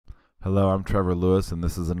Hello, I'm Trevor Lewis, and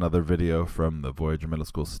this is another video from the Voyager Middle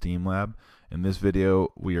School STEAM Lab. In this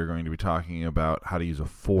video, we are going to be talking about how to use a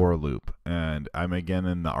for loop. And I'm again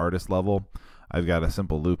in the artist level. I've got a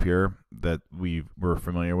simple loop here that we're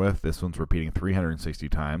familiar with. This one's repeating 360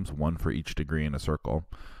 times, one for each degree in a circle.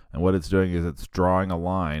 And what it's doing is it's drawing a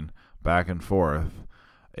line back and forth.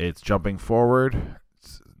 It's jumping forward,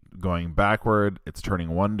 it's going backward, it's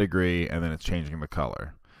turning 1 degree, and then it's changing the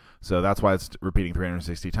color. So that's why it's repeating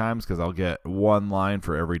 360 times, because I'll get one line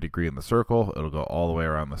for every degree in the circle. It'll go all the way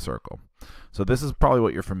around the circle. So this is probably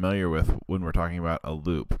what you're familiar with when we're talking about a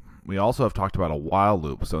loop. We also have talked about a while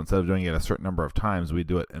loop. So instead of doing it a certain number of times, we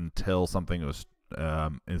do it until something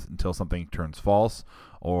turns false,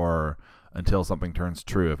 or until something turns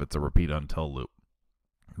true if it's a repeat until loop.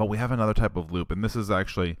 But we have another type of loop, and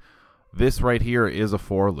this right here is a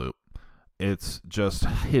for loop. It's just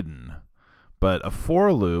hidden. But a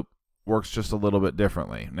for loop works just a little bit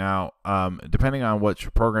differently. Now, depending on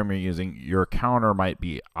which program you're using, your counter might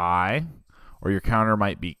be I, or your counter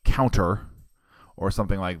might be counter, or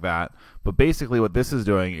something like that. But basically what this is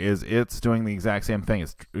doing is it's doing the exact same thing.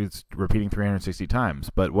 It's repeating 360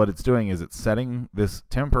 times. But what it's doing is it's setting this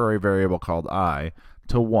temporary variable called I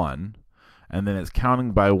to 1, and then it's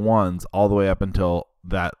counting by ones all the way up until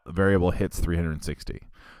that variable hits 360.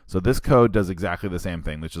 So this code does exactly the same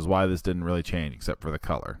thing, which is why this didn't really change except for the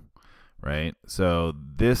color, right? So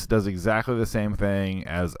this does exactly the same thing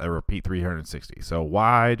as a repeat 360. So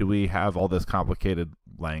why do we have all this complicated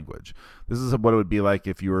language? This is what it would be like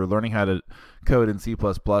if you were learning how to code in C++.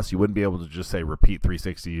 You wouldn't be able to just say repeat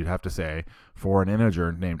 360. You'd have to say for an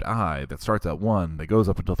integer named I that starts at 1, that goes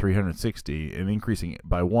up until 360, and increasing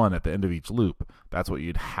by 1 at the end of each loop. That's what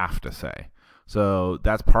you'd have to say. So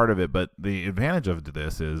that's part of it, but the advantage of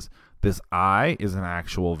this is this I is an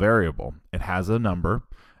actual variable. It has a number,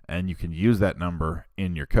 and you can use that number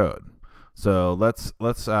in your code. So let's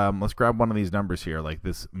grab one of these numbers here, like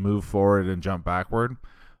this move forward and jump backward.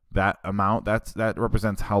 That amount, that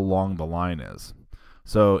represents how long the line is.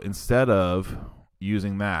 So instead of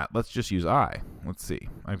using that, let's just use I. Let's see.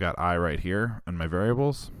 I've got I right here in my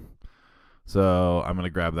variables. So I'm going to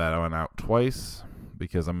grab that one out twice,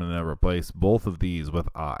 because I'm going to replace both of these with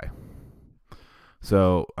I.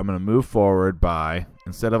 So I'm going to move forward by,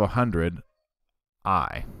 instead of 100,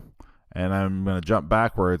 I. And I'm going to jump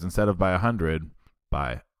backwards, instead of by 100,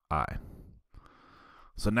 by I.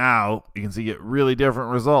 So now you can see get really different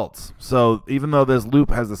results. So even though this loop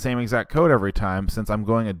has the same exact code every time, since I'm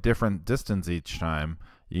going a different distance each time,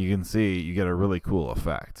 you can see you get a really cool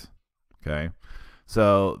effect. Okay,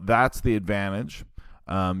 so that's the advantage.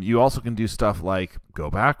 You also can do stuff like go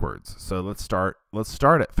backwards. So let's start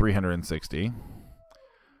at 360,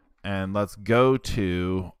 and let's go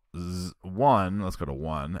to 1. Let's go to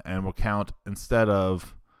 1, and we'll count, instead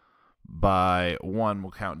of by 1,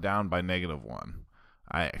 we'll count down by -1.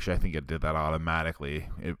 I think it did that automatically.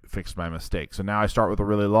 It fixed my mistake. So now I start with a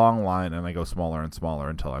really long line, and I go smaller and smaller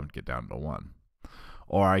until I get down to 1.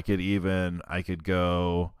 Or I could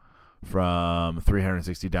go from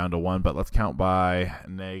 360 down to 1, but let's count by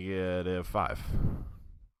 -5.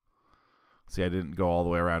 See, I didn't go all the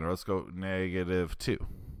way around. Let's go -2.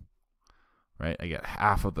 Right? I get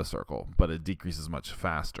half of the circle, but it decreases much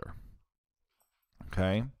faster.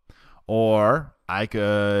 Okay? Or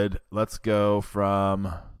let's go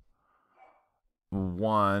from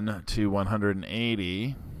 1 to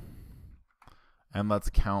 180, and let's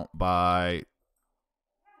count by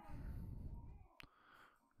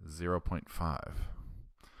 0.5.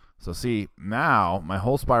 So see, now my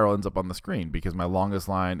whole spiral ends up on the screen because my longest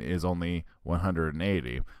line is only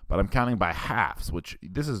 180, but I'm counting by halves, which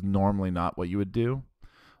this is normally not what you would do.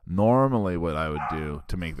 Normally what I would do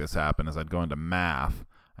to make this happen is I'd go into math,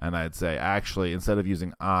 and I'd say, actually, instead of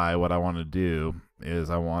using I, what I want to do is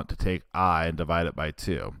I want to take I and divide it by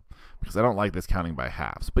 2, because I don't like this counting by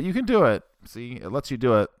halves. But you can do it. See, it lets you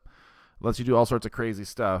do it. Lets you do all sorts of crazy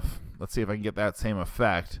stuff. Let's see if I can get that same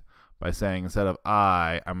effect by saying, instead of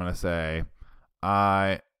I, I'm going to say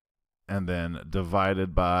I and then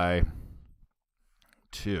divided by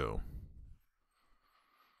 2.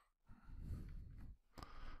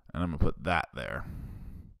 And I'm going to put that there.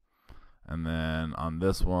 And then on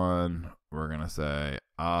this one, we're going to say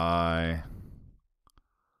I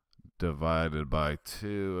divided by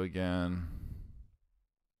 2 again.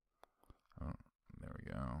 Oh, there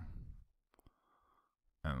we go.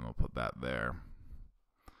 And we'll put that there.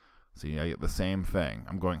 See, I get the same thing.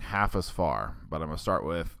 I'm going half as far, but I'm going to start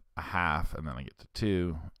with a half, and then I get to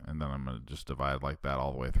 2, and then I'm going to just divide like that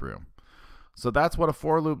all the way through. So that's what a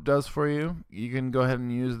for loop does for you. You can go ahead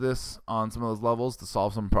and use this on some of those levels to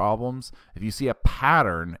solve some problems. If you see a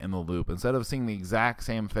pattern in the loop, instead of seeing the exact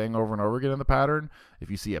same thing over and over again in the pattern,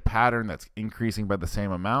 if you see a pattern that's increasing by the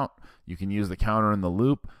same amount, you can use the counter in the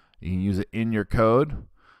loop. You can use it in your code,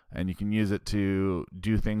 and you can use it to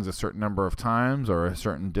do things a certain number of times or a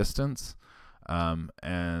certain distance.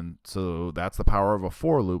 And so that's the power of a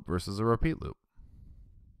for loop versus a repeat loop.